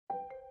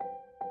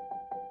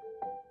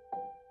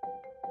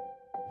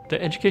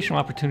The Educational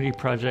Opportunity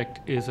Project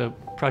is a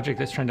project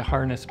that's trying to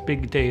harness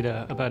big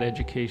data about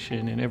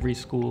education in every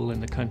school in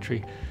the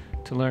country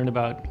to learn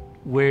about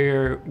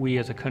where we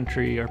as a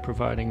country are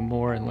providing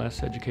more and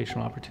less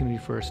educational opportunity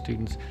for our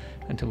students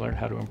and to learn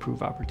how to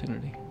improve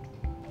opportunity.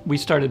 We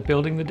started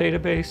building the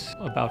database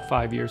about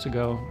 5 years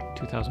ago,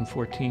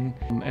 2014,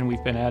 and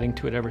we've been adding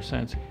to it ever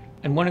since.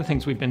 And one of the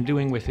things we've been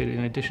doing with it,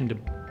 in addition to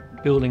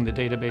building the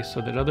database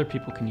so that other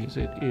people can use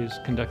it, is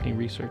conducting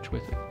research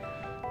with it.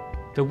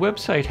 The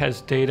website has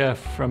data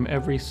from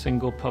every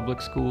single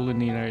public school in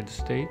the United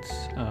States.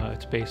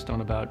 It's based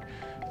on about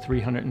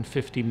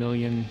 350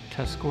 million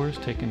test scores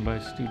taken by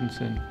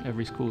students in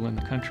every school in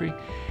the country.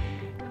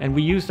 And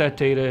we use that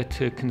data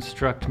to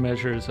construct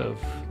measures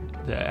of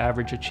the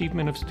average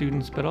achievement of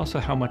students, but also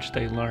how much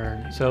they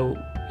learn. So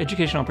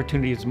education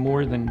opportunity is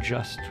more than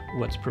just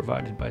what's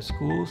provided by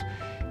schools.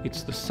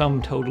 It's the sum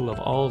total of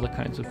all the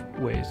kinds of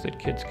ways that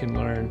kids can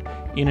learn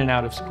in and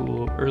out of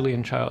school, early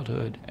in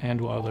childhood, and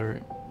while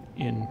they're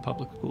in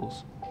public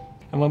schools.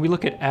 And when we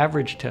look at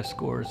average test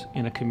scores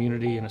in a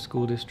community, in a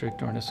school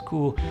district, or in a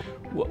school,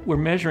 what we're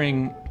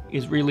measuring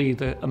is really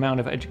the amount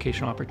of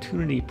educational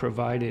opportunity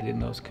provided in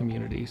those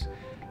communities,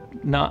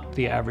 not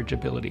the average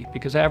ability,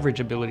 because average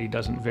ability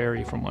doesn't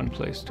vary from one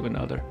place to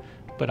another,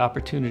 but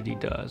opportunity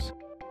does.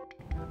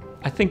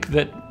 I think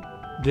that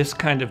this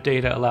kind of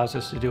data allows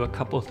us to do a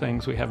couple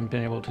things we haven't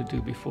been able to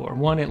do before.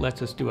 One, it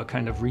lets us do a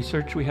kind of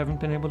research we haven't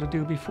been able to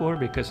do before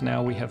because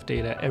now we have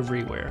data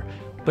everywhere.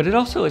 But it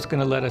also is going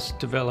to let us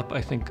develop,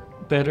 I think,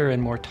 better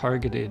and more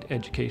targeted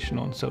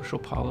educational and social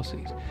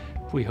policies.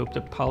 We hope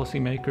that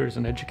policymakers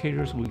and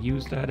educators will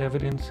use that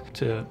evidence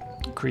to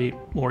create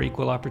more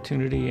equal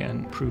opportunity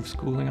and improve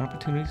schooling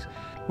opportunities.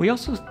 We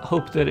also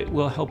hope that it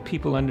will help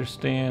people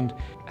understand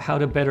how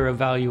to better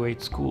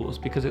evaluate schools,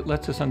 because it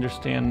lets us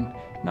understand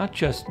not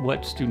just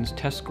what students'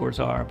 test scores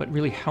are, but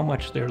really how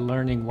much they're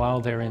learning while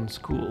they're in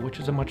school, which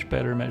is a much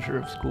better measure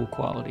of school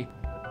quality.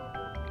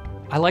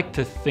 I like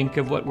to think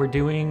of what we're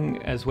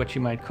doing as what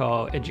you might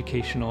call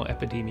educational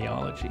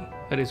epidemiology.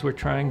 That is, we're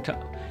trying to,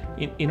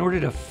 in order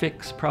to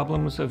fix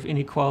problems of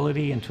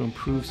inequality and to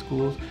improve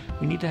schools,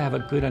 we need to have a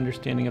good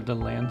understanding of the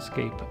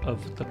landscape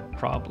of the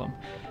problem.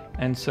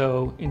 And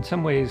so, in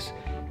some ways,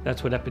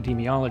 that's what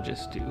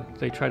epidemiologists do.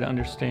 They try to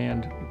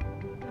understand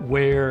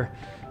where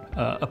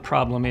a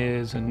problem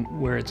is and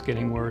where it's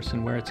getting worse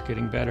and where it's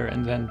getting better,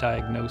 and then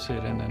diagnose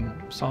it and then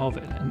solve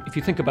it. And if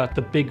you think about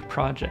the big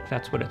project,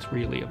 that's what it's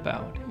really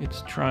about.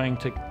 It's trying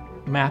to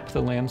map the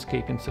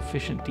landscape in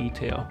sufficient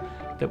detail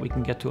that we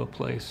can get to a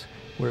place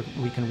where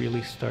we can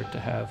really start to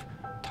have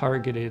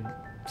targeted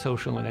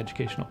social and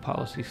educational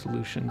policy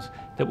solutions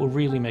that will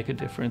really make a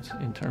difference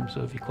in terms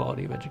of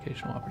equality of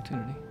educational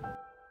opportunity.